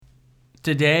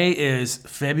Today is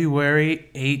February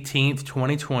 18th,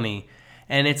 2020,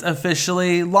 and it's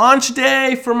officially launch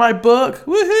day for my book.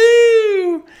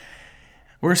 Woohoo!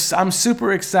 I'm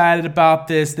super excited about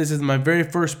this. This is my very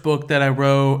first book that I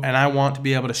wrote, and I want to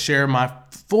be able to share my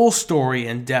full story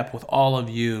in depth with all of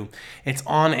you. It's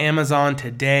on Amazon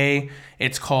today.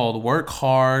 It's called Work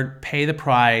Hard, Pay the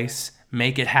Price,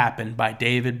 Make It Happen by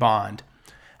David Bond.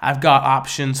 I've got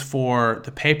options for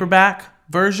the paperback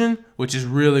version, which is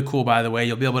really cool, by the way.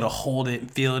 You'll be able to hold it and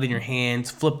feel it in your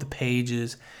hands, flip the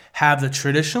pages, have the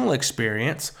traditional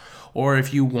experience. Or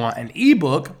if you want an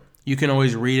ebook, you can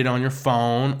always read it on your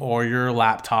phone or your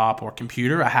laptop or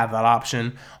computer. I have that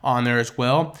option on there as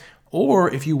well.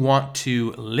 Or if you want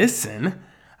to listen,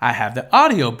 I have the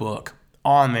audiobook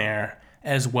on there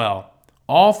as well.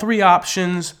 All three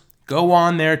options. Go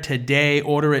on there today,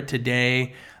 order it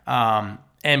today,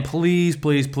 and please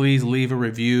leave a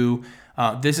review.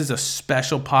 This is a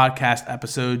special podcast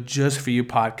episode just for you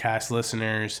podcast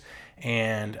listeners,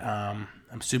 and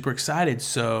I'm super excited,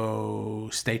 so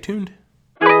stay tuned.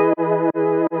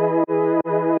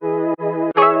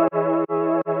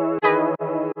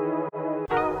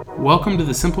 Welcome to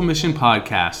the Simple Mission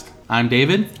Podcast. I'm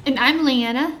David. And I'm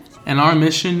Leanna. And our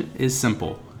mission is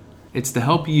simple. It's to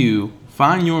help you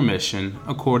find your mission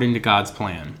according to God's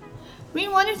plan. We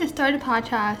wanted to start a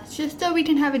podcast just so we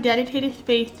can have a dedicated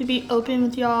space to be open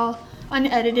with y'all,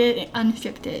 unedited and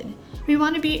unrestricted. We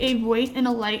want to be a voice and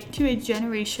a light to a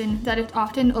generation that is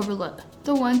often overlooked,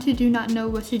 the ones who do not know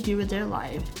what to do with their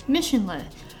lives, missionless.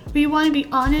 We want to be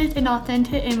honest and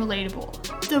authentic and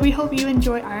relatable, so we hope you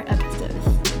enjoy our episodes.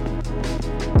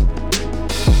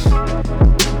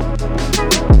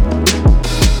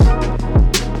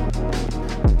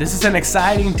 This is an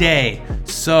exciting day.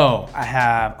 So I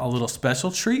have a little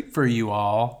special treat for you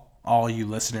all you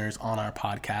listeners on our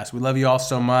podcast. We love you all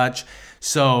so much.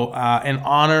 So in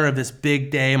honor of this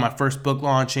big day, my first book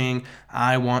launching,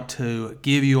 I want to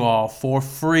give you all for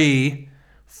free,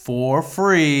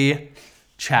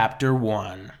 chapter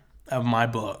 1 of my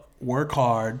book, Work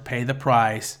Hard, Pay the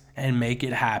Price, and Make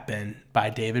It Happen by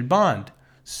David Bond.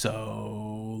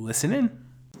 So listen in.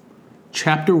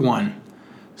 Chapter 1,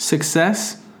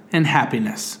 Success and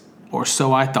Happiness. Or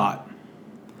so I thought.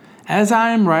 As I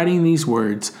am writing these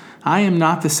words, I am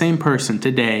not the same person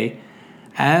today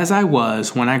as I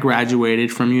was when I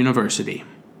graduated from university.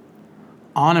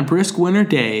 On a brisk winter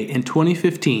day in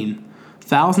 2015,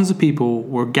 thousands of people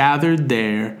were gathered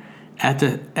there at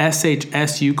the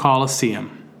SHSU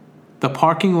Coliseum. The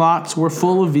parking lots were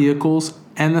full of vehicles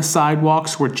and the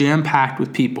sidewalks were jam-packed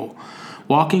with people,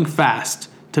 walking fast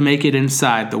to make it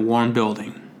inside the warm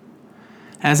building.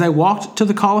 As I walked to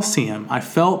the Coliseum, I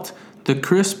felt the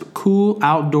crisp, cool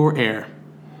outdoor air.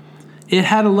 It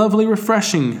had a lovely,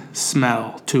 refreshing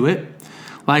smell to it,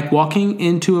 like walking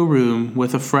into a room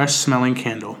with a fresh-smelling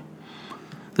candle.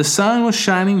 The sun was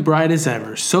shining bright as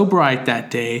ever, so bright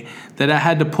that day that I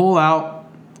had to pull out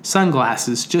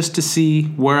sunglasses just to see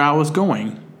where I was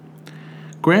going.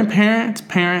 Grandparents,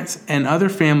 parents, and other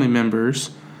family members,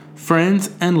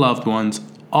 friends, and loved ones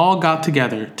all got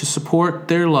together to support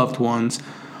their loved ones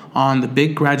on the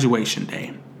big graduation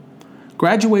day.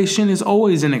 Graduation is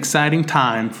always an exciting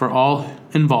time for all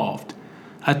involved,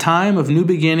 a time of new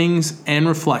beginnings and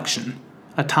reflection,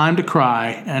 a time to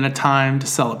cry and a time to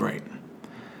celebrate.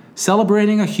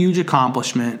 Celebrating a huge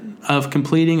accomplishment of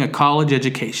completing a college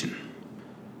education.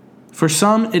 For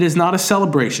some, it is not a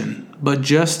celebration, but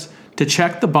just to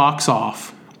check the box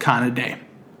off kind of day.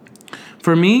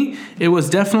 For me, it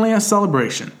was definitely a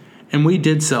celebration, and we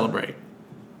did celebrate.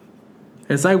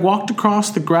 As I walked across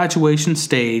the graduation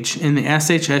stage in the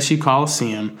SHSU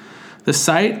Coliseum, the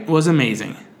sight was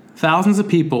amazing. Thousands of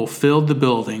people filled the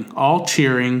building, all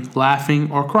cheering,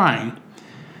 laughing, or crying.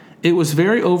 It was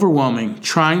very overwhelming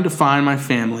trying to find my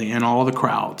family in all the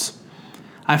crowds.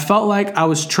 I felt like I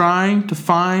was trying to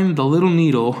find the little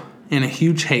needle in a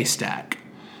huge haystack.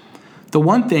 The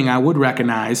one thing I would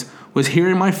recognize was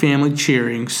hearing my family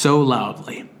cheering so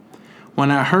loudly. When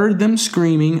I heard them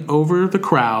screaming over the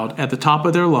crowd at the top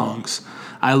of their lungs,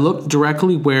 I looked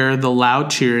directly where the loud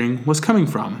cheering was coming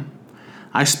from.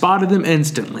 I spotted them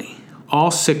instantly,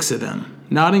 all 6 of them,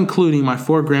 not including my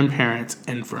 4 grandparents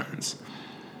and friends.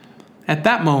 At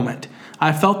that moment,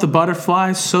 I felt the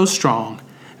butterflies so strong,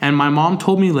 and my mom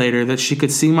told me later that she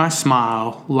could see my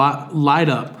smile light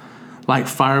up like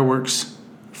fireworks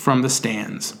from the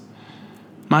stands.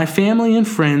 My family and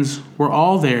friends were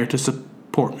all there to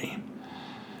support me.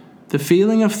 The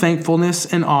feeling of thankfulness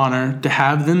and honor to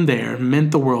have them there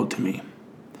meant the world to me.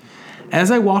 As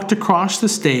I walked across the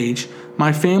stage,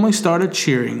 my family started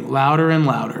cheering louder and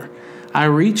louder. I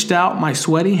reached out my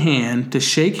sweaty hand to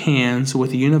shake hands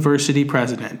with the university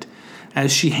president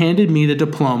as she handed me the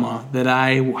diploma that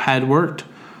I had worked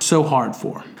so hard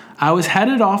for. I was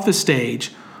headed off the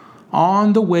stage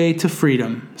on the way to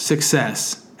freedom,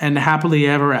 success, and happily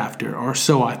ever after, or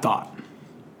so I thought.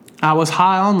 I was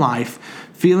high on life,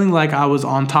 feeling like I was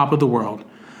on top of the world,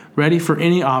 ready for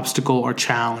any obstacle or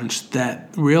challenge that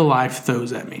real life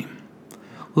throws at me.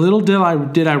 Little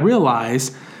did I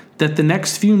realize that the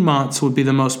next few months would be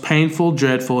the most painful,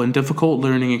 dreadful, and difficult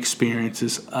learning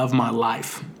experiences of my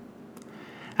life.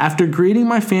 After greeting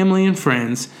my family and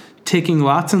friends, taking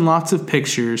lots and lots of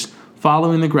pictures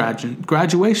following the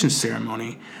graduation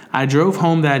ceremony, I drove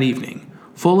home that evening,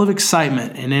 full of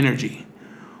excitement and energy.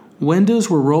 Windows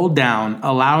were rolled down,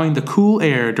 allowing the cool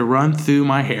air to run through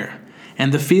my hair,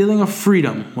 and the feeling of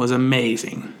freedom was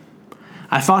amazing.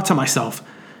 I thought to myself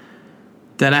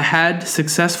that I had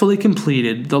successfully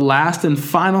completed the last and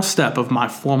final step of my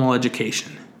formal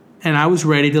education, and I was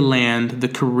ready to land the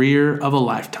career of a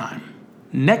lifetime.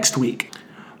 Next week,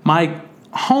 my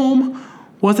home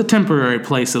was a temporary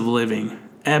place of living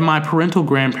at my parental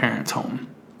grandparents' home.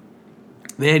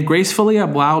 They had gracefully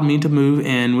allowed me to move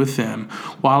in with them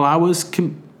while I was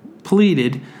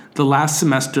completed the last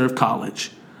semester of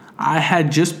college. I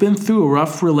had just been through a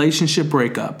rough relationship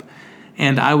breakup,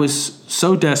 and I was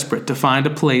so desperate to find a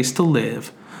place to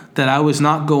live that I was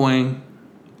not going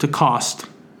to cost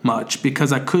much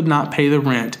because I could not pay the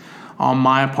rent on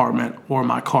my apartment or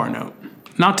my car note.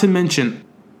 Not to mention,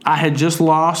 I had just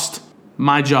lost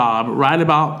my job right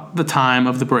about the time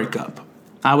of the breakup.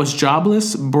 I was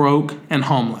jobless, broke, and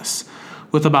homeless,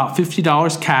 with about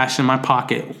 $50 cash in my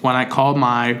pocket when I called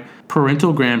my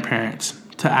parental grandparents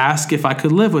to ask if I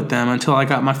could live with them until I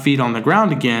got my feet on the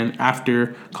ground again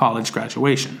after college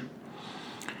graduation.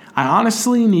 I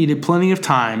honestly needed plenty of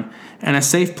time and a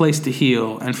safe place to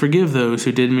heal and forgive those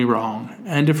who did me wrong,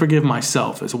 and to forgive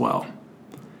myself as well.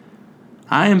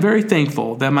 I am very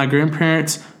thankful that my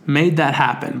grandparents made that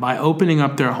happen by opening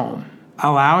up their home,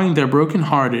 allowing their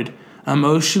broken-hearted,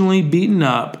 emotionally beaten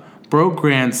up, broke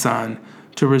grandson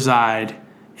to reside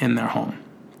in their home.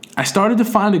 I started to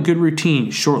find a good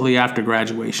routine shortly after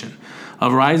graduation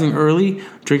of rising early,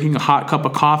 drinking a hot cup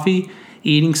of coffee,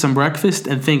 eating some breakfast,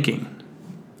 and thinking.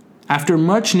 After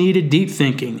much needed deep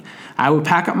thinking, I would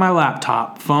pack up my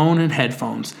laptop, phone, and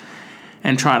headphones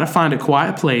and try to find a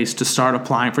quiet place to start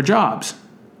applying for jobs.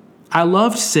 I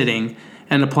loved sitting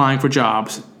and applying for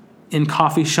jobs in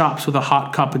coffee shops with a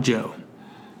hot cup of joe.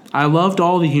 I loved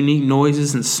all the unique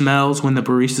noises and smells when the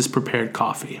baristas prepared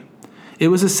coffee. It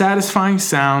was a satisfying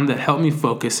sound that helped me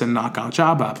focus and knock out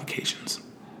job applications.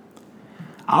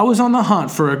 I was on the hunt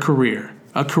for a career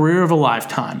of a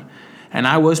lifetime, and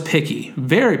I was picky,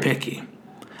 very picky.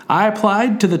 I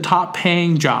applied to the top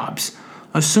paying jobs,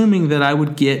 assuming that I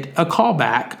would get a call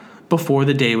back before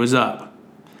the day was up.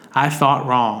 I thought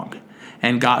wrong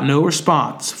and got no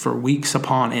response for weeks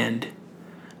upon end.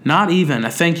 Not even a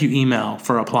thank you email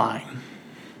for applying.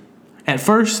 At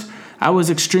first, I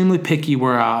was extremely picky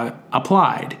where I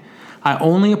applied. I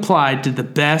only applied to the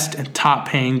best and top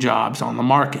paying jobs on the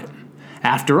market.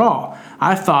 After all,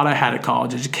 I thought I had a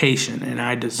college education and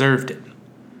I deserved it.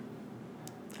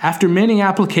 After many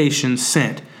applications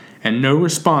sent and no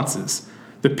responses,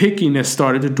 the pickiness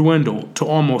started to dwindle to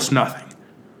almost nothing.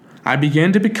 I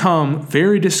began to become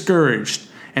very discouraged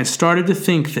and started to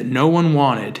think that no one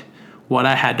wanted what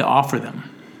I had to offer them.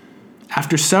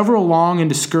 After several long and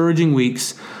discouraging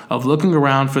weeks of looking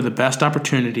around for the best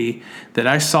opportunity that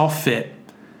I saw fit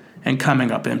and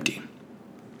coming up empty,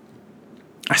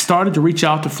 I started to reach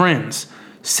out to friends,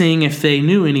 seeing if they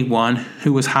knew anyone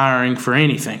who was hiring for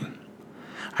anything.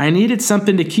 I needed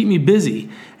something to keep me busy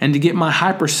and to get my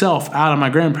hyper self out of my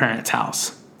grandparents'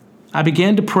 house. I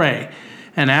began to pray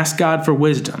and ask God for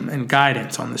wisdom and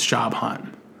guidance on this job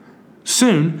hunt.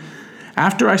 Soon,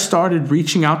 after I started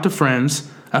reaching out to friends,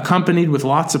 accompanied with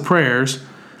lots of prayers,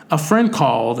 a friend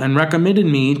called and recommended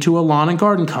me to a lawn and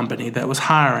garden company that was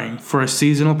hiring for a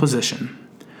seasonal position,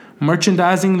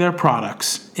 merchandising their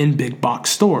products in big box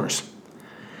stores.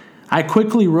 I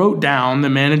quickly wrote down the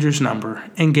manager's number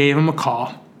and gave him a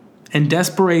call, in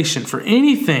desperation for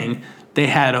anything they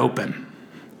had open.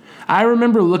 I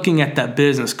remember looking at that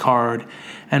business card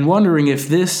and wondering if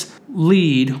this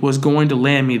lead was going to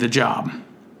land me the job.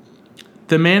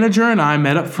 The manager and I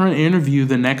met up for an interview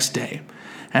the next day,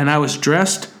 and I was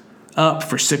dressed up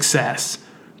for success,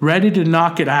 ready to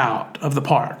knock it out of the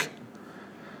park.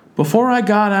 Before I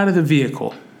got out of the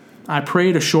vehicle, I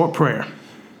prayed a short prayer.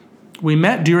 We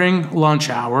met during lunch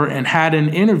hour and had an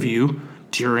interview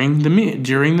during the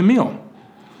meal.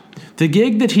 The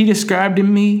gig that he described to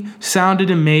me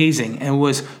sounded amazing and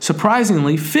was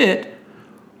surprisingly fit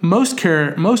most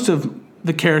of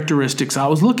the characteristics I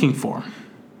was looking for.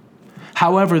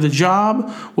 However, the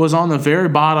job was on the very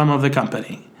bottom of the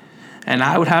company, and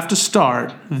I would have to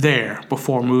start there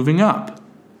before moving up.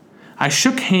 I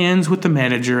shook hands with the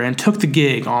manager and took the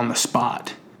gig on the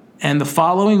spot. And the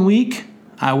following week,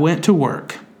 I went to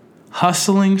work,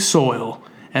 hustling soil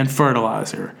and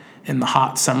fertilizer in the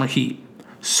hot summer heat,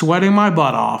 sweating my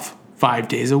butt off 5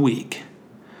 days a week.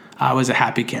 I was a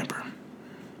happy camper.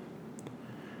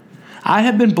 I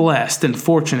have been blessed and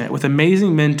fortunate with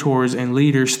amazing mentors and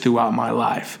leaders throughout my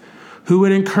life who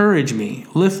would encourage me,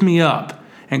 lift me up,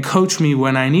 and coach me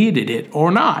when I needed it or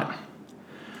not.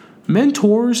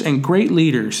 Mentors and great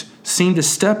leaders seem to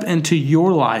step into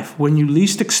your life when you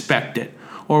least expect it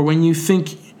or when you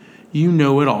think you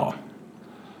know it all.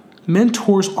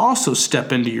 Mentors also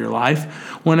step into your life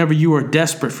whenever you are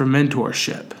desperate for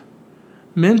mentorship.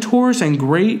 Mentors and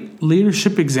great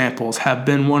leadership examples have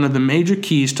been one of the major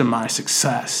keys to my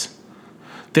success.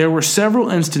 There were several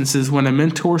instances when a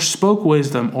mentor spoke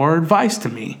wisdom or advice to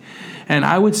me, and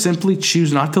I would simply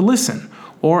choose not to listen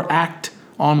or act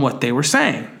on what they were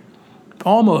saying.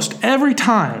 Almost every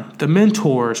time, the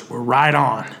mentors were right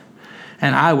on,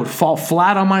 and I would fall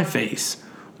flat on my face,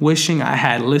 wishing I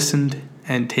had listened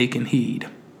and taken heed.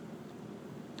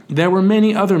 There were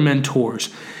many other mentors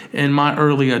in my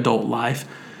early adult life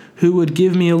who would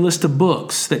give me a list of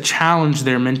books that challenged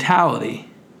their mentality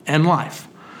and life.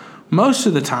 Most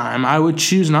of the time, I would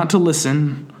choose not to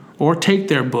listen or take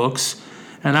their books,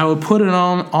 and I would put it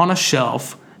on a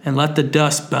shelf and let the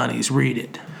dust bunnies read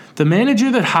it. The manager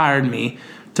that hired me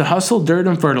to hustle dirt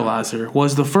and fertilizer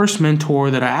was the first mentor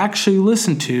that I actually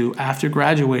listened to after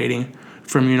graduating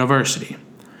from university.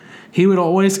 He would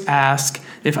always ask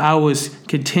if I was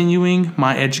continuing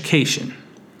my education.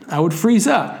 I would freeze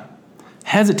up,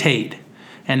 hesitate,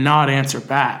 and not answer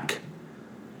back.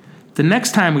 The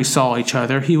next time we saw each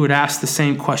other, he would ask the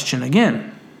same question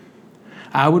again.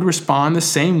 I would respond the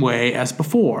same way as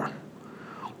before.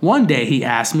 One day he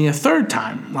asked me a third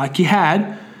time, like he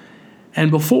had, and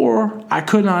before I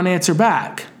could not answer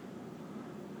back.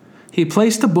 He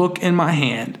placed a book in my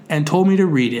hand and told me to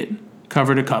read it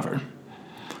cover to cover.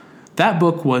 That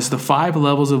book was The 5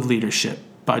 Levels of Leadership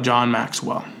by John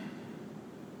Maxwell.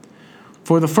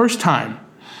 For the first time,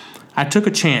 I took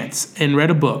a chance and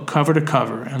read a book cover to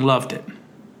cover and loved it.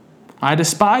 I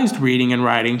despised reading and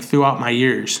writing throughout my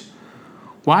years.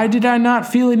 Why did I not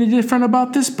feel any different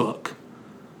about this book?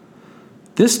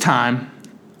 This time,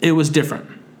 it was different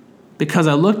because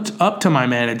I looked up to my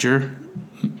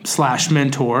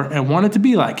manager/mentor and wanted to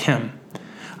be like him.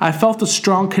 I felt a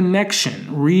strong connection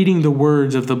reading the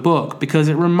words of the book because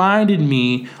it reminded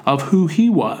me of who he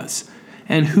was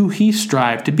and who he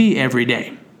strived to be every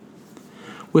day.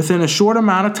 Within a short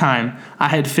amount of time, I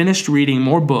had finished reading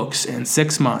more books in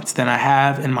 6 months than I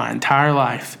have in my entire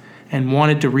life and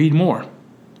wanted to read more.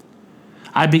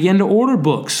 I began to order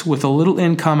books with a little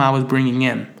income I was bringing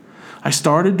in. I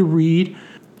started to read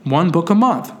 1 book a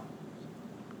month.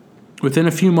 Within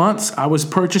a few months, I was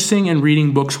purchasing and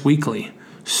reading books weekly,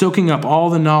 soaking up all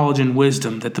the knowledge and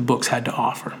wisdom that the books had to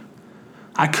offer.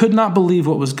 I could not believe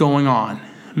what was going on.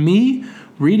 Me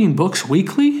reading books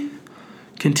weekly?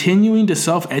 Continuing to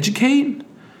self-educate?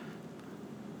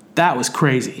 That was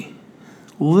crazy.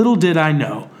 Little did I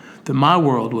know that my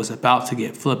world was about to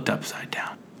get flipped upside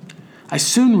down. I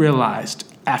soon realized,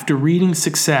 after reading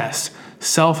success,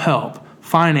 self-help,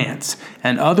 finance,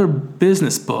 and other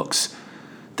business books,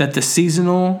 that the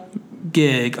seasonal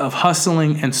gig of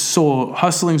hustling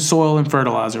soil and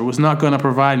fertilizer was not going to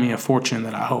provide me a fortune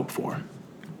that I hoped for.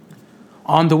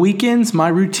 On the weekends, my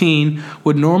routine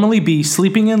would normally be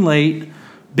sleeping in late,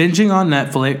 binging on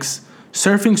Netflix,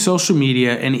 surfing social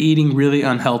media, and eating really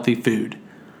unhealthy food.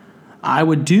 I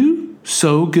would do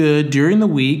so good during the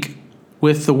week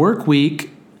with the work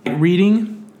week,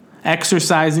 reading,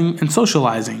 exercising, and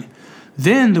socializing.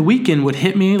 Then the weekend would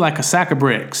hit me like a sack of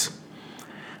bricks.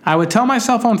 I would tell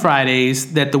myself on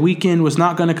Fridays that the weekend was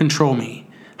not going to control me.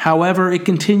 However, it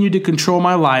continued to control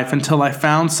my life until I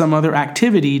found some other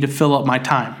activity to fill up my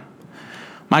time.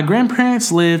 My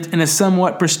grandparents lived in a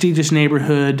somewhat prestigious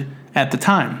neighborhood at the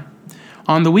time.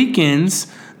 On the weekends,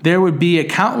 there would be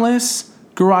countless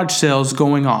garage sales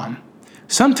going on,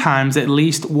 sometimes at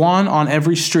least one on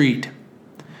every street.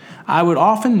 I would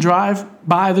often drive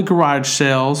by the garage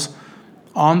sales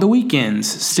on the weekends,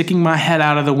 sticking my head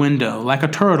out of the window like a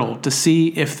turtle to see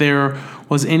if there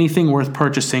was anything worth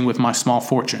purchasing with my small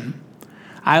fortune.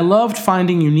 I loved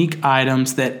finding unique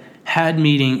items that had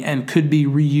meaning and could be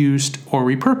reused or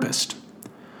repurposed.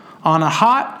 On a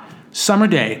hot Summer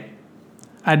day.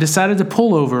 I decided to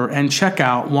pull over and check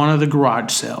out one of the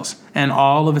garage sales and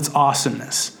all of its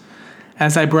awesomeness.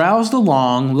 As I browsed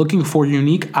along looking for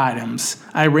unique items,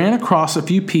 I ran across a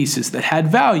few pieces that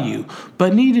had value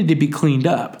but needed to be cleaned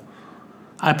up.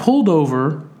 I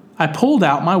pulled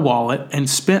out my wallet and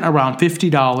spent around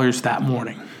 $50 that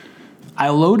morning. I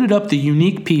loaded up the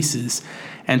unique pieces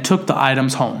and took the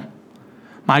items home.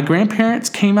 My grandparents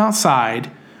came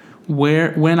outside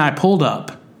when I pulled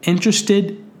up,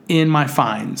 interested in my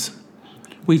finds.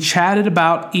 We chatted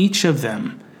about each of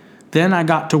them. Then I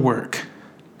got to work,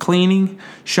 cleaning,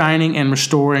 shining, and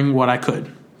restoring what I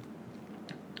could.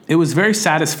 It was very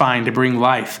satisfying to bring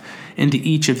life into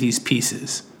each of these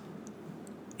pieces.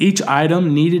 Each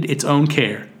item needed its own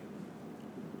care,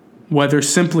 whether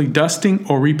simply dusting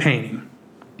or repainting.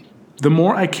 The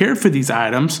more I cared for these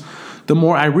items, the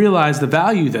more I realized the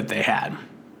value that they had.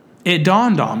 It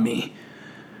dawned on me.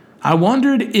 I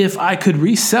wondered if I could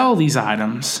resell these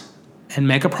items and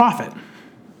make a profit.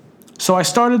 So I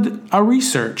started a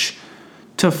research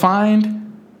to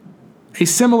find a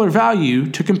similar value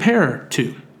to compare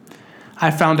to. I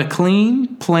found a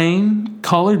clean, plain,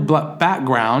 colored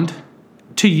background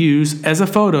to use as a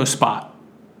photo spot,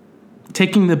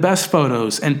 taking the best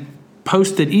photos and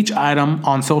posted each item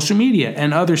on social media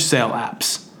and other sale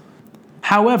apps.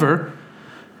 However,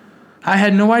 I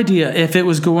had no idea if it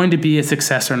was going to be a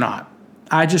success or not.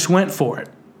 I just went for it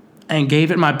and gave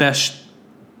it my best,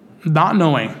 not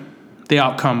knowing the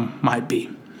outcome might be.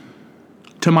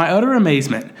 To my utter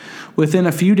amazement, within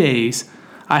a few days,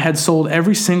 I had sold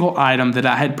every single item that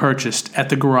I had purchased at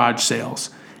the garage sales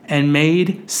and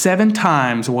made 7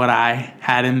 times what I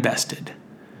had invested.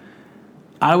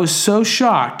 I was so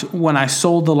shocked when I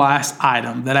sold the last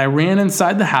item that I ran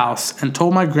inside the house and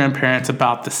told my grandparents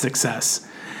about the success.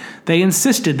 They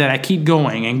insisted that I keep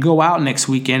going and go out next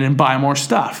weekend and buy more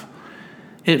stuff.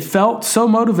 It felt so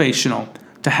motivational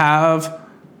to have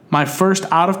my first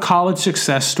out-of-college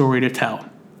success story to tell.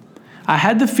 I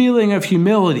had the feeling of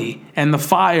humility and the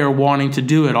fire wanting to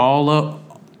do it all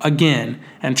again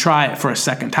and try it for a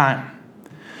second time.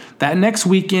 That next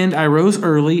weekend, I rose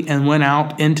early and went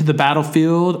out into the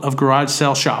battlefield of garage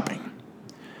sale shopping.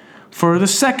 For the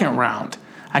second round,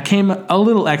 I came a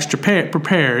little extra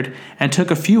prepared and took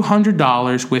a few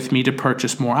 $100s with me to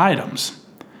purchase more items.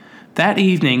 That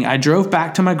evening, I drove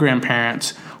back to my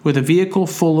grandparents with a vehicle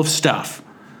full of stuff.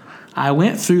 I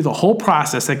went through the whole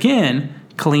process again,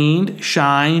 cleaned,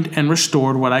 shined, and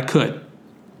restored what I could.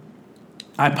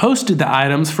 I posted the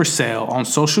items for sale on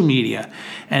social media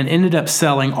and ended up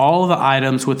selling all of the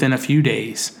items within a few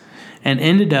days and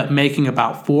ended up making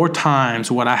about 4 times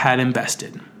what I had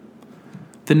invested.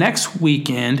 The next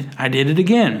weekend, I did it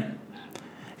again.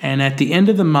 And at the end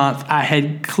of the month, I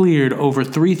had cleared over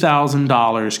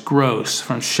 $3,000 gross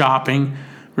from shopping,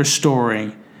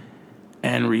 restoring,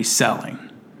 and reselling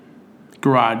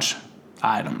garage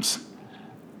items.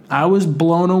 I was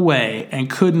blown away and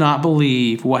could not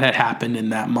believe what had happened in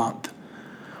that month.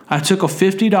 I took a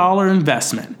 $50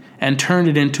 investment and turned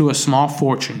it into a small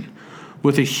fortune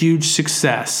with a huge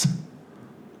success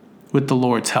with the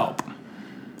Lord's help.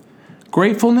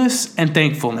 Gratefulness and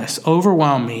thankfulness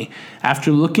overwhelmed me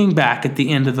after looking back at the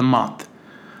end of the month.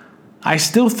 I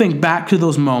still think back to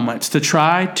those moments to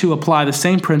try to apply the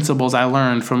same principles I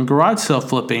learned from garage sale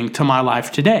flipping to my life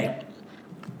today.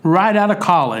 Right out of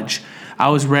college, I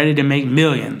was ready to make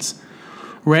millions,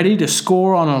 ready to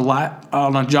score on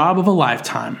a job of a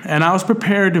lifetime, and I was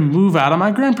prepared to move out of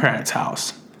my grandparents'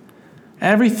 house.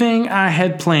 Everything I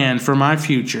had planned for my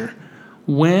future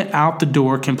went out the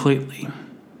door completely.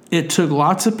 It took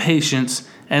lots of patience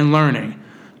and learning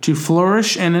to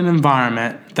flourish in an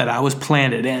environment that I was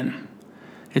planted in.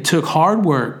 It took hard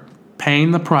work,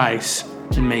 paying the price,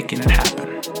 and making it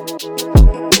happen.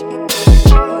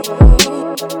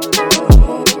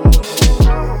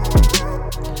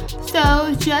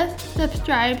 So just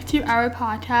subscribe to our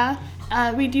podcast.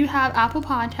 We do have Apple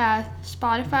Podcasts,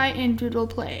 Spotify, and Google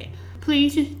Play.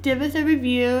 Please just give us a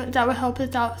review. That would help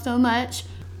us out so much.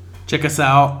 Check us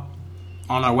out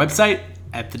on our website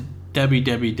at the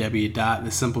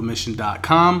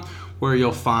www.thesimplemission.com, where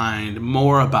you'll find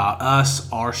more about us,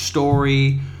 our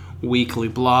story, weekly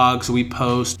blogs we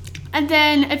post. And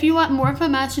then if you want more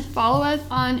from us, just follow us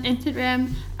on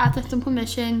Instagram at The Simple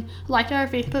Mission, like our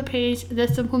Facebook page, The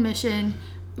Simple Mission.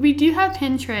 We do have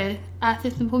Pinterest at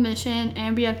The Simple Mission,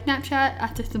 and we have Snapchat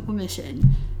at The Simple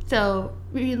Mission. So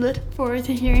we look forward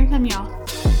to hearing from y'all.